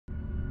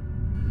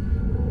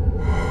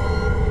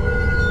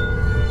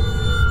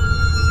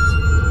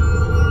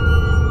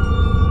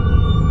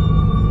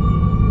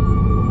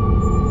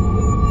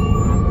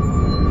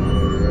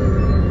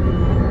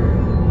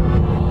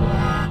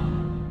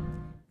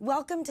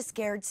Welcome to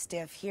Scared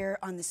Stiff here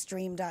on the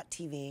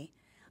stream.tv.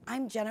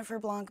 I'm Jennifer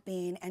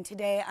blanc-beihn, and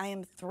today I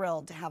am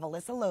thrilled to have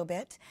Alyssa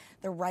Lobit,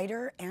 the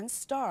writer and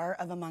star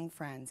of Among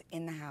Friends,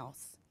 in the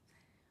house.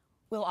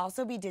 We'll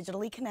also be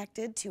digitally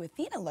connected to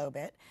Athena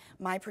Lobit,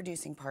 my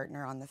producing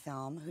partner on the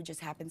film, who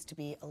just happens to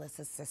be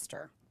Alyssa's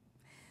sister.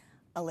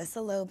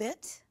 Alyssa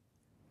Lobit,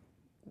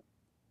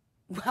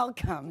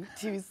 welcome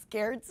to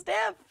Scared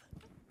Stiff.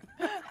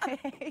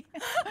 Hey.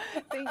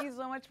 Thank you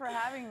so much for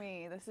having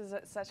me. This is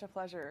such a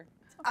pleasure.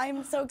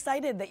 I'm so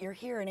excited that you're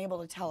here and able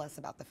to tell us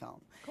about the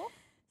film. Cool.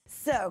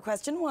 So,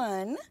 question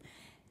one.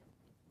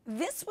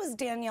 This was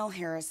Danielle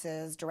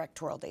Harris's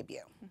directorial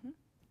debut.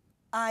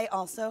 I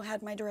also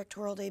had my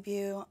directorial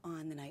debut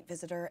on The Night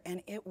Visitor,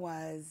 and it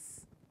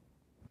was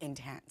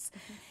intense.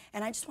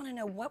 And I just want to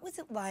know, what was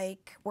it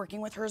like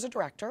working with her as a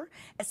director,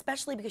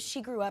 especially because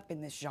she grew up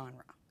in this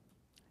genre?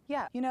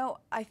 Yeah, you know,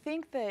 I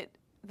think that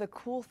the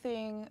cool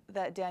thing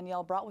that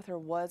Danielle brought with her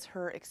was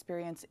her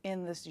experience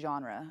in this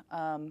genre,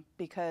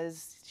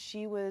 because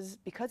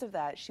of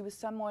that, she was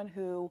someone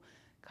who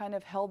kind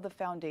of held the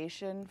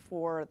foundation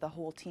for the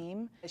whole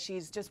team.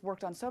 She's just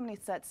worked on so many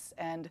sets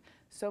and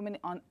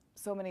on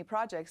so many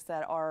projects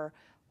that are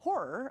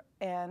horror,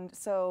 and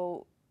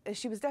so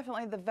she was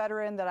definitely the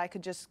veteran that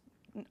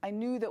I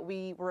knew that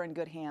we were in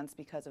good hands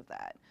because of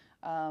that.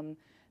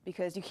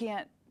 Because you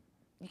can't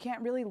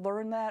really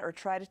learn that or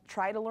try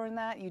to learn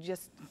that. You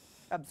just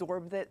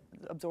absorb it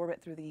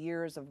through the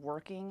years of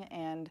working,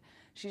 and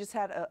she just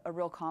had a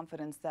real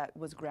confidence that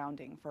was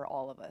grounding for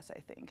all of us, I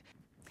think.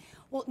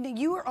 Well,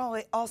 you were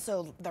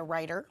also the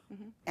writer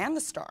and the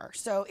star,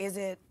 so is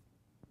it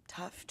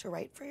tough to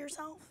write for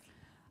yourself?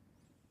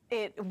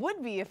 It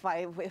would be if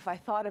I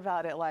thought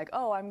about it like,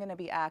 oh, I'm going to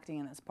be acting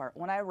in this part.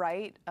 When I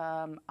write,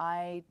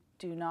 I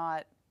do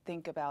not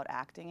think about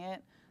acting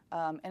it.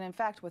 And in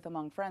fact, with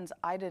Among Friends,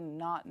 I did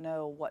not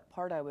know what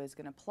part I was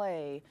going to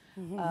play.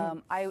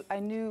 I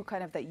knew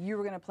kind of that you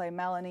were going to play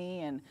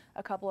Melanie and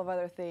a couple of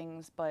other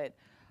things, but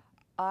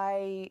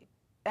I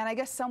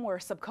guess somewhere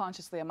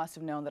subconsciously I must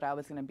have known that I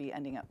was going to be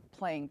ending up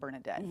playing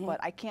Bernadette. But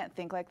I can't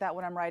think like that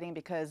when I'm writing,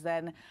 because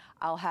then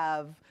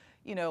I'll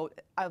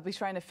be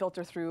trying to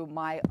filter through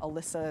my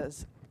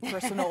Alyssa's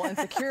personal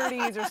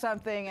insecurities or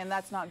something, and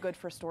that's not good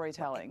for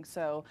storytelling.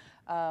 So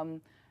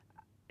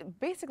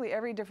basically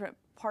every different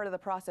part of the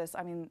process,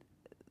 I mean,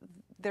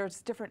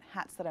 there's different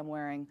hats that I'm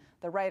wearing: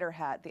 the writer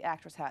hat, the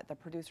actress hat, the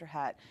producer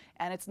hat.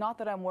 And it's not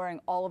that I'm wearing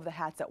all of the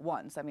hats at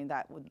once. I mean,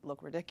 that would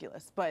look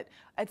ridiculous. But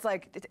it's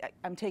like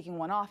I'm taking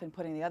one off and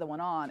putting the other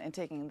one on, and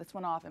taking this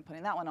one off and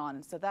putting that one on.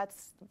 And so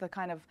that's the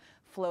kind of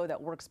flow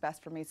that works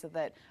best for me, so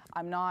that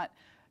I'm not,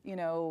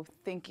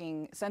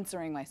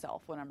 censoring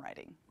myself when I'm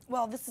writing.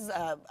 Well, this is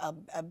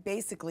a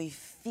basically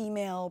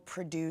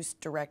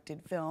female-produced,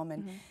 directed film,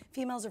 and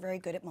females are very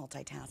good at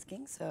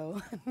multitasking,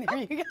 so there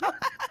you go.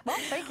 Well,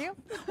 thank you.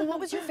 Well, what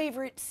was your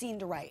favorite scene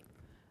to write?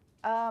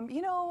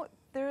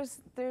 There's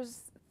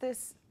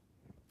this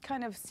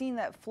kind of scene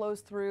that flows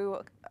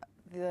through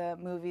the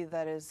movie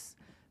that is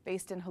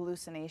based in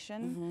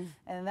hallucination,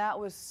 and that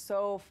was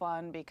so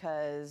fun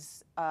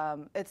because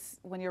it's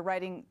when you're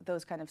writing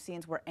those kind of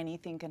scenes where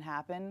anything can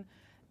happen,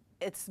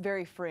 it's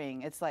very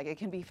freeing. It's like, it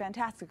can be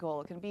fantastical,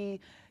 it can be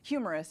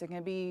humorous, it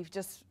can be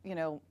just,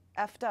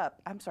 effed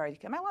up. I'm sorry,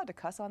 am I allowed to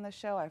cuss on this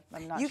show?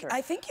 I'm not sure. I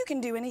think you can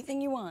do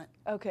anything you want.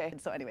 Okay,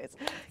 so anyways,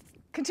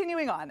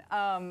 continuing on.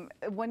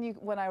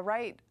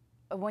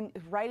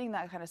 Writing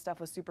that kind of stuff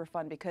was super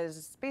fun, because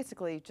it's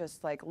basically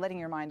just like letting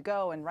your mind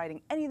go and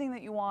writing anything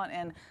that you want.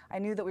 And I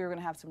knew that we were going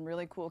to have some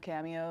really cool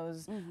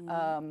cameos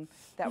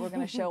that were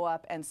going to show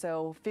up, and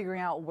so figuring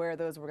out where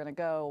those were going to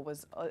go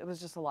was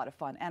just a lot of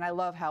fun. And I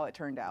love how it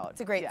turned out.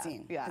 It's a great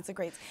scene. Yeah, it's a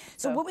great.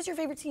 So, what was your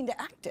favorite scene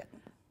to act in?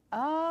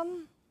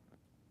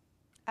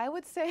 I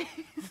would say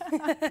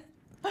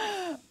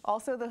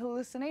also the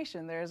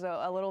hallucination. There's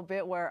a little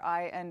bit where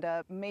I end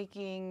up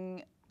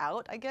making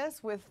out, I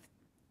guess, with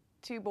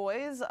two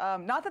boys.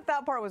 Not that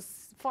that part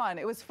was fun.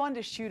 It was fun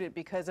to shoot it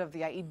because of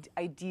the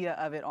idea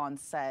of it on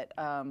set.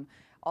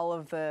 All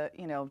of the,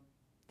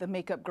 the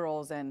makeup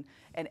girls and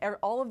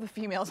all of the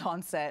females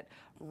on set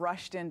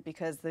rushed in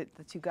because the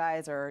two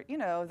guys are,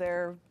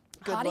 they're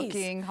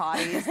good-looking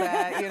hotties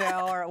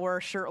that,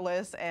 were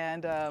shirtless.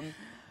 And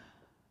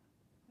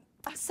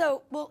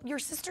so, well, your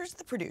sister's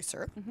the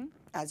producer,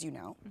 as you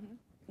know.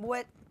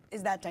 What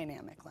is that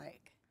dynamic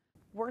like?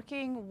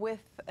 Working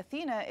with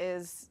Athena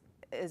is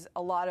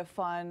a lot of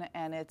fun,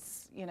 and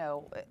it's,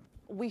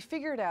 we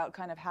figured out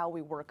kind of how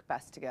we work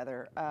best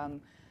together.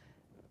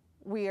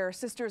 We are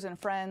sisters and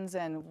friends,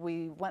 and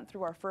we went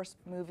through our first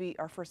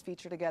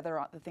feature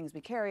together, The Things We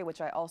Carry, which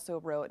I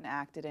also wrote and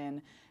acted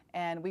in.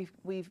 And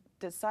we've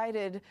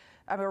decided,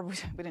 we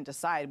didn't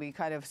decide, we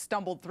kind of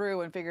stumbled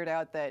through and figured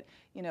out that,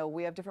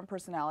 we have different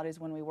personalities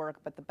when we work,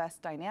 but the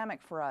best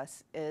dynamic for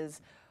us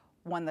is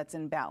one that's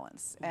in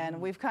balance.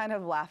 And we've kind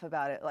of laughed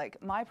about it.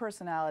 Like, my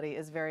personality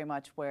is very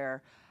much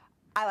where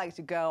I like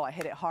to go, I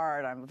hit it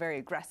hard, I'm very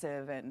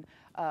aggressive, and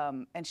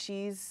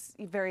she's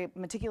very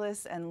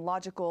meticulous and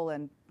logical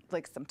and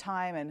like some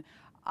time, and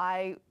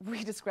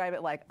we describe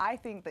it like, I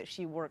think that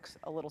she works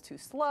a little too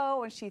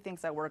slow and she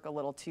thinks I work a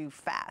little too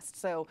fast.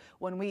 So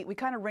when we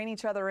kind of rein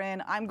each other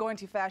in, I'm going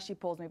too fast, she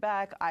pulls me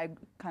back, I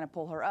kind of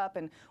pull her up,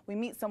 and we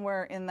meet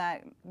somewhere in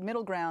that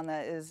middle ground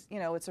that is, you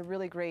know, it's a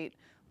really great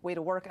way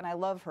to work, and I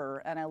love her,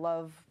 and I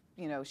love,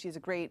 you know, she's a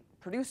great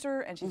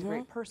producer and she's a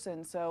great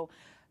person. So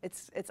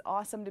it's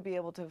awesome to be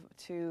able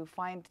to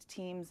find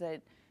teams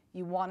that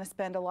you want to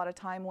spend a lot of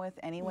time with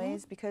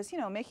anyways, because, you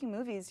know, making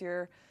movies,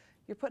 you're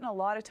putting a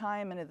lot of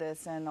time into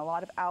this and a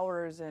lot of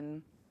hours,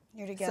 and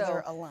you're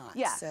together a lot.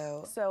 Yeah.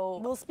 So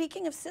well,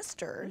 speaking of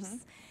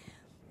sisters,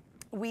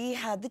 we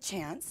had the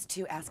chance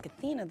to ask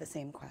Athena the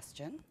same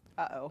question.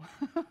 Uh-oh.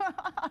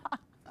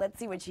 Let's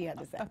see what she had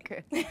to say.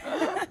 Okay.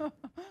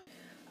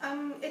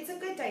 It's a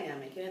good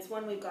dynamic, and it's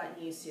one we've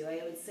gotten used to.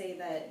 I would say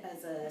that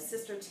as a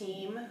sister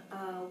team,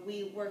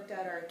 we worked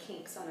out our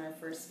kinks on our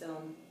first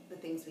film, The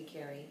Things We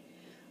Carry.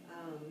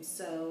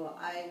 So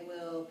I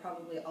will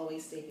probably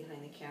always stay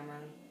behind the camera.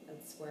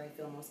 That's where I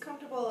feel most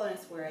comfortable, and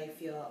it's where I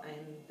feel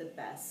I'm the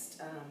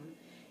best.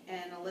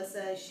 And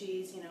Alyssa,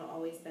 she's, you know,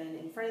 always been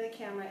in front of the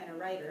camera and a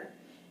writer.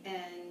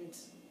 And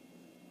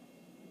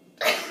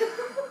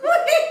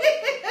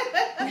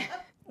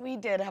we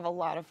did have a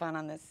lot of fun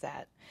on this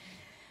set.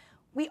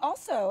 We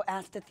also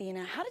asked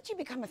Athena, how did you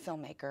become a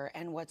filmmaker,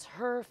 and what's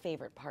her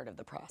favorite part of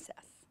the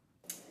process?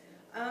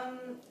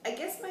 I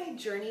guess my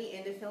journey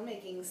into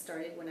filmmaking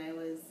started when I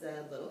was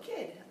a little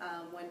kid.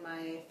 When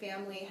my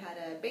family had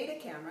a Beta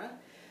camera,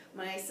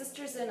 my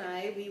sisters and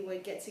I, we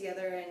would get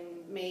together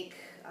and make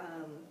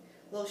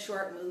little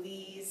short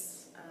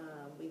movies.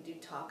 We'd do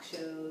talk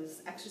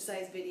shows,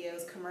 exercise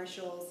videos,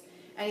 commercials,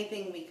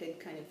 anything we could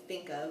kind of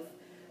think of.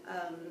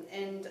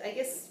 And I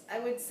guess I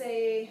would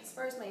say, as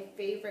far as my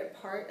favorite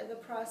part of the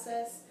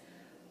process,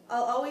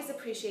 I'll always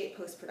appreciate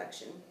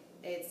post-production.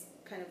 It's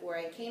kind of where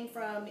I came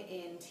from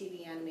in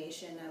TV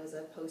animation. I was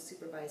a post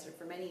supervisor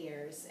for many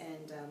years,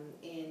 and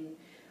in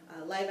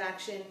live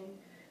action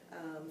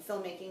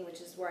filmmaking,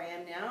 which is where I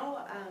am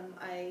now,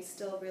 I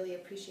still really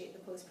appreciate the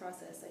post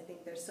process. I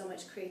think there's so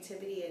much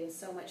creativity and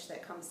so much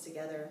that comes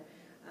together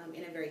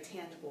in a very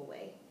tangible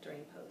way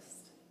during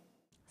post.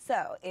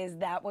 So, is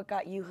that what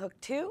got you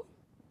hooked too?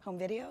 Home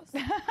videos?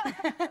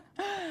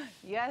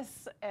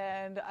 Yes,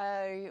 and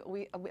I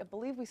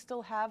believe we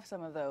still have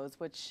some of those,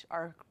 which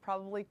are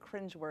probably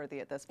cringeworthy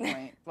at this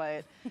point.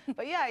 but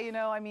yeah, you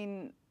know, I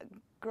mean,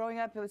 growing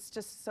up, it was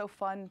just so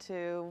fun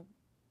to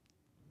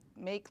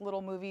make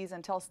little movies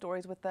and tell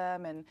stories with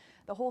them, and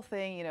the whole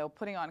thing, you know,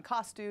 putting on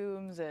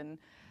costumes and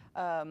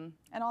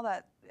all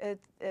that.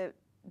 It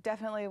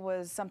definitely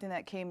was something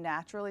that came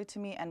naturally to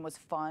me and was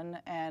fun.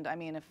 And I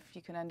mean, if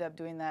you can end up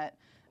doing that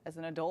as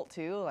an adult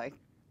too, like,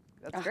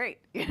 that's great,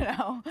 you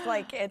know?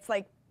 It's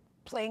like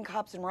playing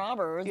cops and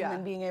robbers and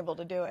then being able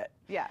to do it.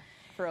 Yeah,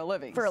 for a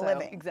living. For a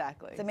living.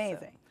 Exactly. It's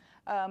amazing.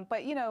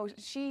 But, you know,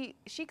 she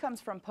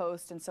comes from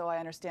post, and so I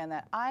understand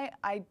that.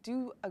 I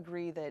do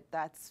agree that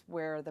that's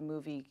where the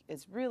movie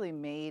is really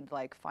made,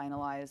 like,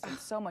 finalized, and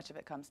so much of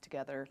it comes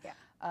together.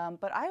 Yeah.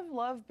 But I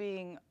love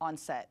being on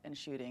set and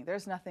shooting.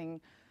 There's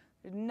nothing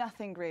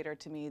greater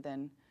to me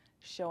than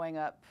showing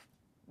up,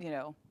 you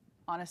know,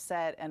 on a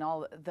set, and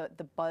all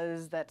the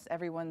buzz that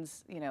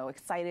everyone's, you know,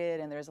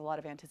 excited, and there's a lot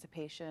of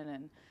anticipation,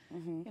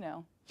 and you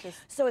know, just.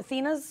 So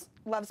Athena's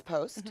loves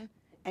post,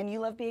 and you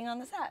love being on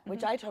the set,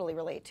 which I totally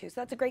relate to.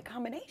 So that's a great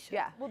combination.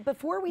 Yeah. Well,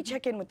 before we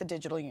check in with the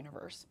digital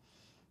universe,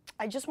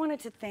 I just wanted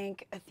to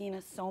thank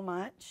Athena so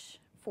much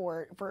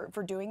for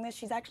doing this.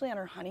 She's actually on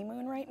her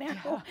honeymoon right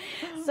now.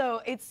 Yeah.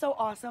 So it's so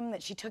awesome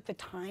that she took the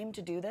time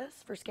to do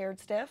this for Scared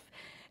Stiff,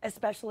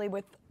 especially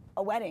with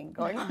a wedding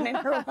going on in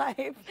her life.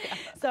 Yeah.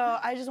 So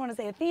I just want to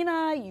say,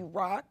 Athena, you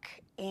rock,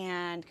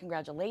 and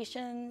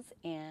congratulations,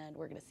 and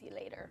we're going to see you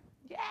later.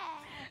 Yeah.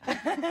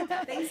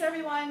 Thanks,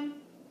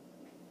 everyone.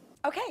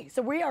 Okay,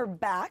 so we are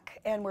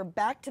back, and we're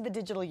back to the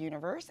digital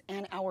universe,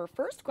 and our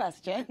first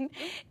question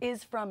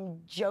is from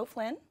Joe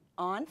Flynn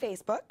on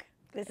Facebook.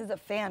 This is a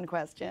fan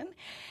question,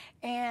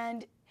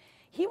 and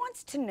he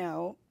wants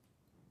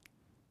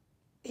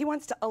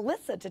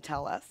Alyssa to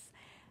tell us,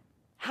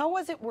 how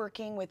was it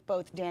working with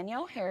both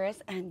Danielle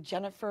Harris and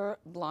Jennifer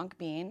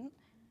blanc-beihn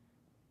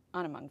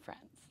on Among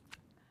Friends?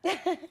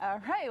 All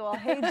right, well,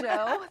 hey,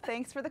 Joe,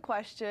 thanks for the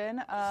question.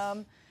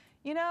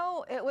 You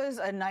know, it was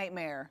a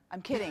nightmare.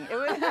 I'm kidding.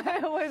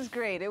 It was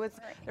great.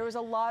 There was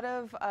a lot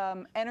of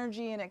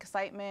energy and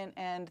excitement,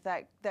 and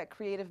that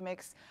creative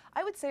mix.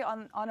 I would say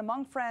on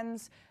Among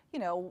Friends, you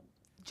know,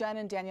 Jen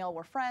and Danielle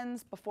were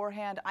friends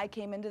beforehand. I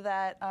came into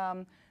that.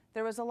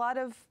 There was a lot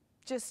of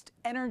just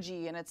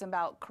energy, and it's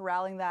about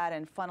corralling that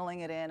and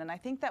funneling it in, and I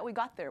think that we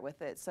got there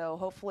with it. So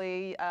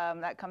hopefully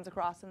that comes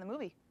across in the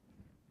movie.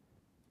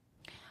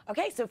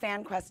 Okay, so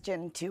fan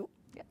question 2.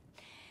 Yeah.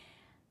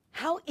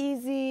 How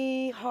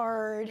easy,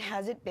 hard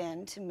has it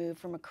been to move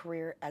from a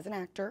career as an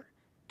actor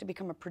to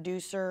become a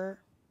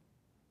producer,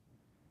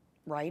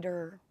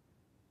 writer,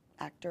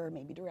 actor,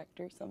 maybe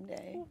director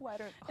someday? Ooh, I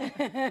don't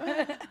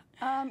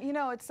know. You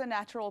know, it's a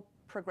natural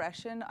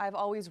progression. I've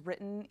always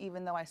written,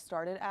 even though I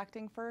started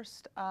acting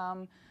first.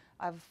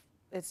 I've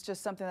it's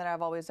just something that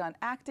I've always done.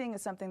 Acting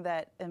is something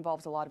that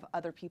involves a lot of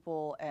other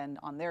people and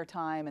on their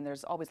time, and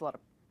there's always a lot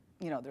of,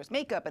 there's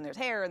makeup and there's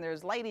hair and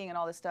there's lighting and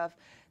all this stuff,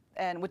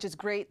 and which is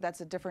great.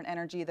 That's a different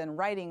energy than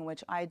writing,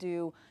 which I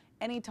do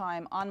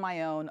anytime on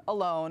my own,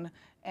 alone.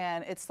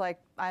 And it's like,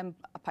 I'm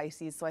a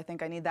Pisces, so I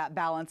think I need that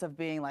balance of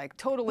being like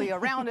totally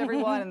around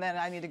everyone, and then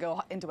I need to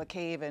go into a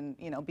cave and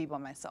be by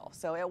myself.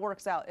 So it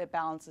works out, it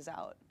balances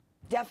out.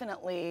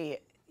 Definitely,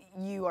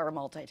 you are a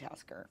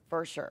multitasker,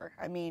 for sure.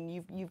 I mean,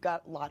 you've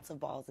got lots of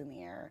balls in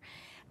the air.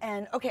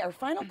 And okay, our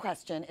final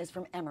question is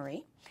from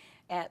Emery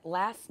at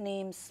last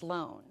name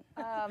Sloan.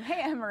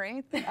 Hey,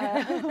 Emery.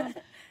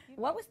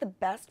 What was the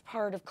best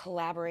part of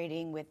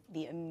collaborating with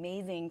the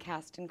amazing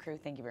cast and crew,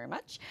 thank you very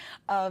much,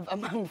 of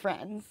Among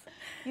Friends?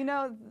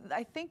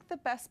 I think the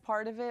best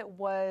part of it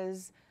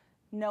was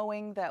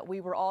knowing that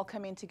we were all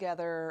coming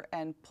together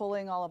and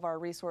pulling all of our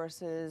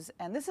resources.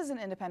 And this is an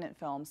independent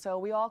film, so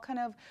we all kind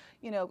of,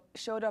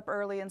 showed up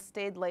early and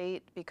stayed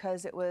late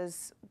because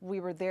we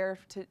were there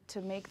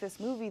to make this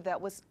movie that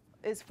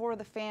is for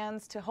the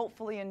fans to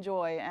hopefully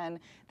enjoy, and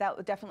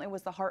that definitely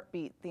was the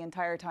heartbeat the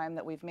entire time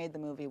that we've made the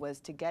movie, was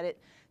to get it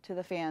to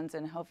the fans,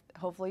 and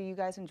hopefully you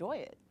guys enjoy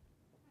it.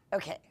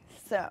 Okay,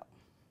 so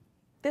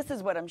this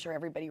is what I'm sure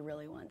everybody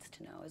really wants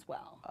to know as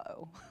well.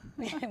 Uh-oh.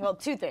 Well,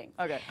 two things.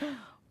 Okay.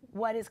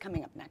 What is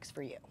coming up next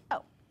for you?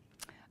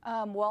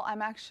 Well, I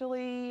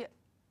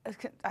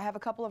have a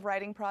couple of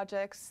writing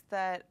projects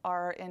that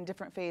are in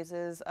different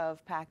phases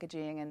of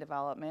packaging and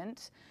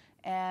development,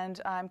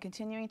 and I'm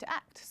continuing to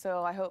act.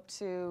 So I hope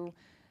to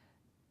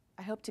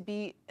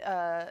be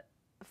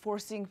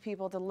forcing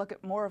people to look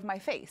at more of my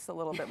face a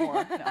little bit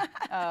more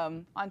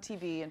on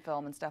TV and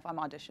film and stuff. I'm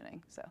auditioning,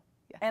 so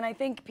yeah. And I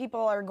think people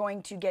are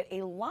going to get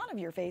a lot of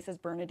your face as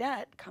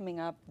Bernadette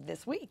coming up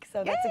this week,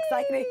 so that's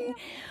exciting.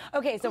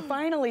 Okay, so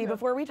finally,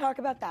 before we talk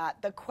about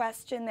that, the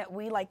question that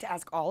we like to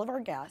ask all of our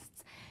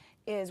guests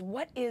is,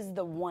 what is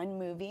the one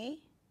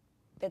movie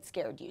that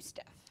scared you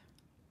stiff?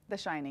 The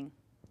Shining.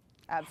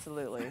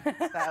 Absolutely.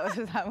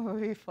 That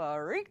movie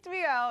freaked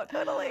me out.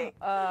 Totally.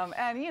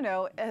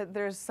 And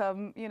there's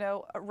some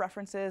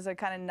references and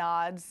kind of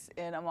nods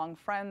in Among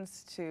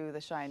Friends to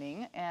The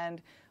Shining,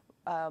 and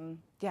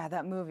yeah,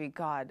 that movie,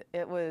 God,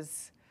 it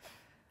was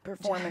the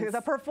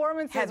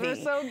performances were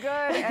so good,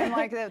 and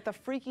like the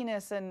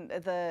freakiness and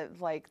the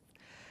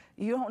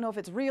you don't know if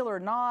it's real or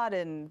not,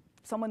 and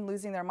someone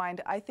losing their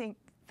mind. I think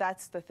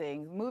that's the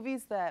thing.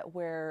 Movies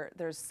where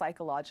there's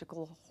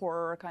psychological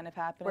horror kind of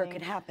happening. Where it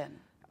could happen.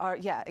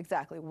 Yeah,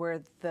 exactly.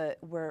 Where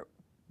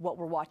what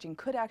we're watching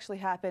could actually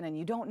happen, and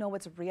you don't know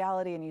what's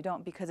reality, and you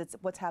don't, because it's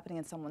what's happening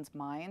in someone's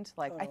mind.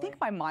 Like, totally. I think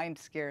my mind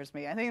scares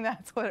me. I think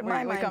that's what it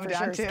really comes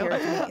down to.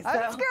 Scares me, so.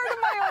 I'm scared of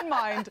my own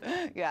mind.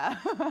 Yeah.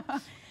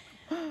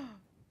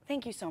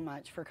 Thank you so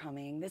much for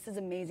coming. This is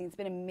amazing. It's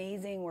been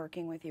amazing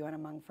working with you on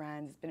Among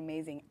Friends. It's been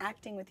amazing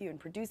acting with you and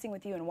producing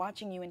with you and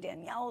watching you and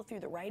Danielle through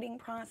the writing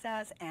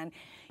process and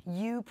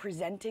you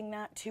presenting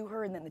that to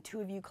her, and then the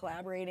two of you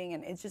collaborating,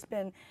 and it's just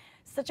been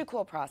such a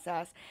cool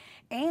process.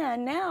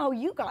 And now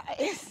you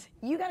guys,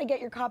 you got to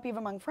get your copy of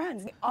Among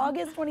Friends.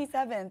 August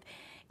 27th,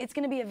 it's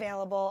going to be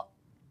available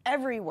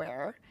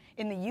everywhere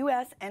in the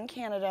US and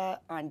Canada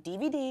on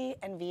DVD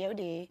and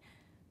VOD,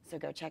 so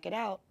go check it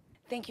out.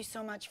 Thank you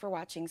so much for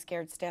watching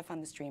Scared Stiff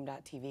on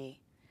thestream.tv.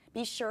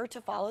 Be sure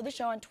to follow the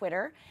show on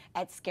Twitter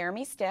at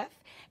ScareMeStiff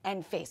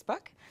and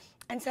Facebook,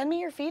 and send me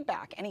your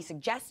feedback, any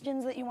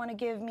suggestions that you want to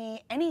give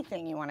me,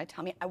 anything you want to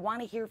tell me. I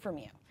want to hear from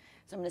you.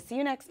 So I'm going to see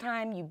you next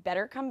time. You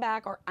better come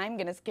back or I'm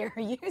going to scare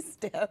you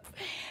stiff.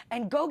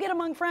 And go get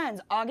Among Friends,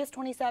 August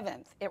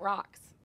 27th. It rocks.